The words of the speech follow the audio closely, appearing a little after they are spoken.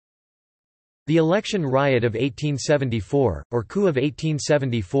The election riot of 1874, or coup of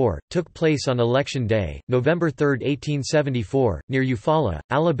 1874, took place on Election Day, November 3, 1874, near Eufaula,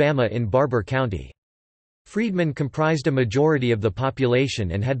 Alabama in Barbour County. Freedmen comprised a majority of the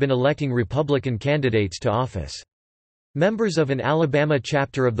population and had been electing Republican candidates to office. Members of an Alabama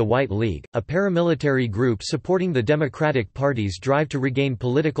chapter of the White League, a paramilitary group supporting the Democratic Party's drive to regain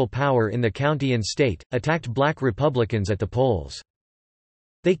political power in the county and state, attacked black Republicans at the polls.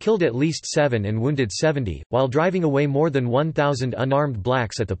 They killed at least 7 and wounded 70, while driving away more than 1,000 unarmed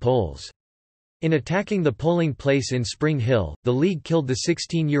blacks at the polls. In attacking the polling place in Spring Hill, the League killed the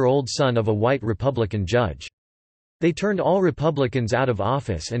 16-year-old son of a white Republican judge. They turned all Republicans out of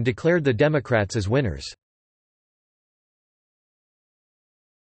office and declared the Democrats as winners.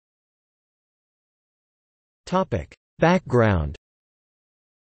 Background.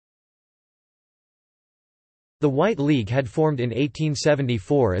 The White League had formed in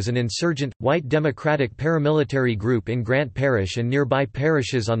 1874 as an insurgent, white Democratic paramilitary group in Grant Parish and nearby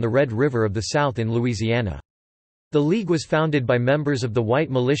parishes on the Red River of the South in Louisiana. The League was founded by members of the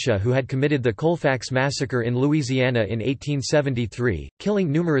white militia who had committed the Colfax Massacre in Louisiana in 1873,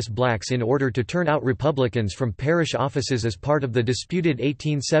 killing numerous blacks in order to turn out Republicans from parish offices as part of the disputed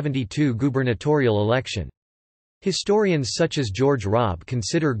 1872 gubernatorial election. Historians such as George Robb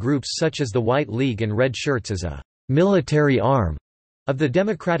consider groups such as the White League and Red Shirts as a military arm of the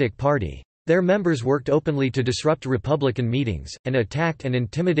Democratic Party. Their members worked openly to disrupt Republican meetings, and attacked and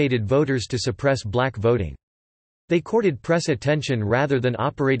intimidated voters to suppress black voting. They courted press attention rather than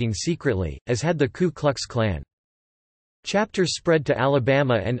operating secretly, as had the Ku Klux Klan. Chapters spread to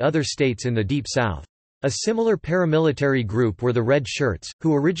Alabama and other states in the Deep South. A similar paramilitary group were the Red Shirts,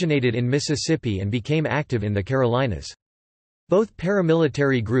 who originated in Mississippi and became active in the Carolinas. Both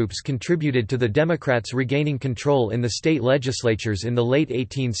paramilitary groups contributed to the Democrats regaining control in the state legislatures in the late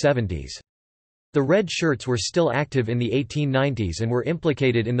 1870s. The Red Shirts were still active in the 1890s and were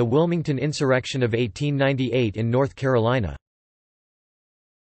implicated in the Wilmington Insurrection of 1898 in North Carolina.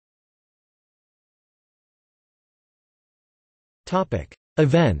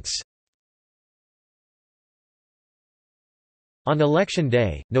 Events. On Election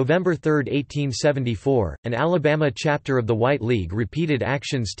Day, November 3, 1874, an Alabama chapter of the White League repeated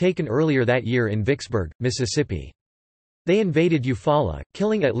actions taken earlier that year in Vicksburg, Mississippi. They invaded Eufaula,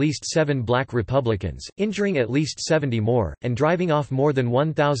 killing at least 7 black Republicans, injuring at least 70 more, and driving off more than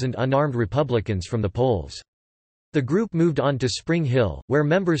 1,000 unarmed Republicans from the polls. The group moved on to Spring Hill, where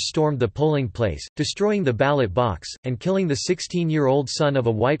members stormed the polling place, destroying the ballot box, and killing the 16-year-old son of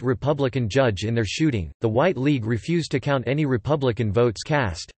a white Republican judge in their shooting. The White League refused to count any Republican votes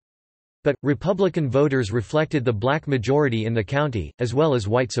cast. But, Republican voters reflected the black majority in the county, as well as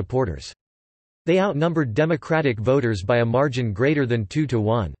white supporters. They outnumbered Democratic voters by a margin greater than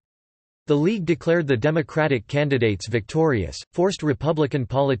 2-1. The League declared the Democratic candidates victorious, forced Republican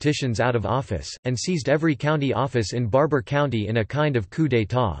politicians out of office, and seized every county office in Barbour County in a kind of coup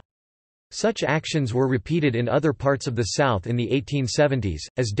d'état. Such actions were repeated in other parts of the South in the 1870s,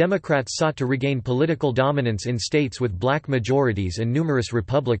 as Democrats sought to regain political dominance in states with black majorities and numerous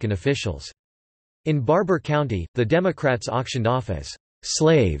Republican officials. In Barbour County, the Democrats auctioned off as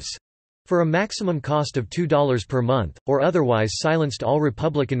slaves for a maximum cost of $2 per month, or otherwise silenced all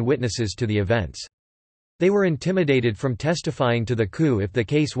Republican witnesses to the events. They were intimidated from testifying to the coup if the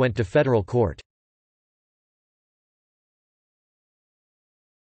case went to federal court.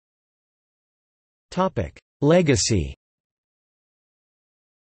 Legacy.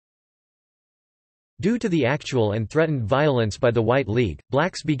 Due to the actual and threatened violence by the White League,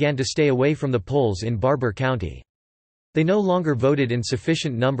 blacks began to stay away from the polls in Barbour County. They no longer voted in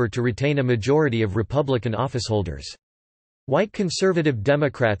sufficient number to retain a majority of Republican officeholders. White conservative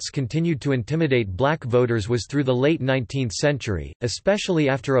Democrats continued to intimidate black voters through the late 19th century, especially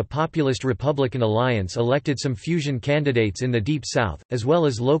after a populist Republican alliance elected some fusion candidates in the Deep South, as well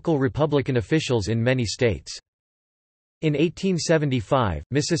as local Republican officials in many states. In 1875,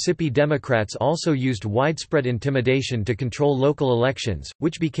 Mississippi Democrats also used widespread intimidation to control local elections,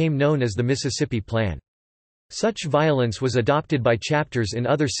 which became known as the Mississippi Plan. Such violence was adopted by chapters in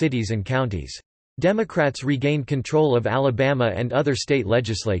other cities and counties. Democrats regained control of Alabama and other state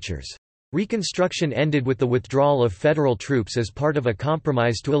legislatures. Reconstruction ended with the withdrawal of federal troops as part of a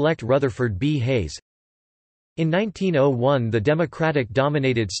compromise to elect Rutherford B. Hayes. In 1901, the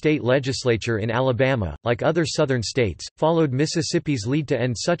Democratic-dominated state legislature in Alabama, like other southern states, followed Mississippi's lead to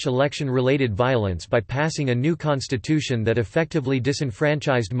end such election-related violence by passing a new constitution that effectively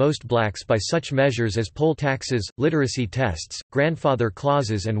disenfranchised most blacks by such measures as poll taxes, literacy tests, grandfather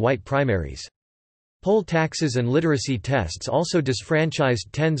clauses and white primaries. Poll taxes and literacy tests also disfranchised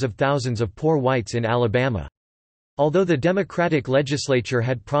tens of thousands of poor whites in Alabama. Although the Democratic legislature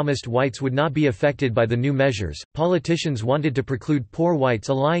had promised whites would not be affected by the new measures, politicians wanted to preclude poor whites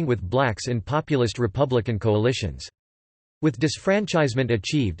allying with blacks in populist Republican coalitions. With disfranchisement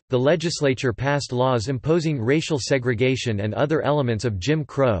achieved, the legislature passed laws imposing racial segregation and other elements of Jim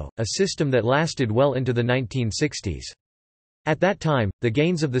Crow, a system that lasted well into the 1960s. At that time, the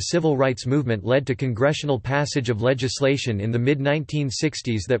gains of the civil rights movement led to congressional passage of legislation in the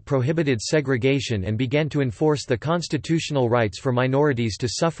mid-1960s that prohibited segregation and began to enforce the constitutional rights for minorities to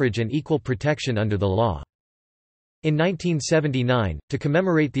suffrage and equal protection under the law. In 1979, to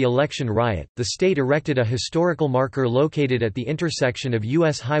commemorate the election riot, the state erected a historical marker located at the intersection of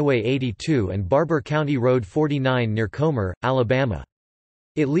U.S. Highway 82 and Barber County Road 49 near Comer, Alabama.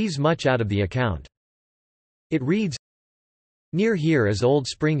 It leaves much out of the account. It reads, "Near here is Old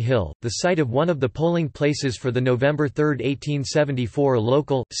Spring Hill, the site of one of the polling places for the November 3, 1874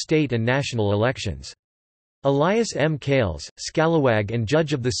 local, state and national elections. Elias M. Kales, scalawag and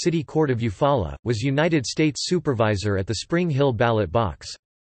judge of the City Court of Eufaula, was United States Supervisor at the Spring Hill ballot box.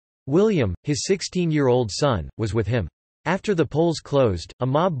 William, his 16-year-old son, was with him. After the polls closed, a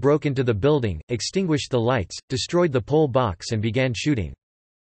mob broke into the building, extinguished the lights, destroyed the poll box and began shooting.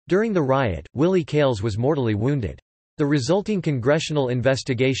 During the riot, Willie Kales was mortally wounded. The resulting congressional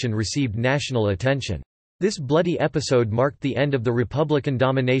investigation received national attention. This bloody episode marked the end of the Republican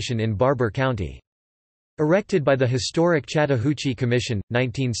domination in Barber County." Erected by the historic Chattahoochee Commission,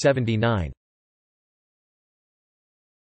 1979.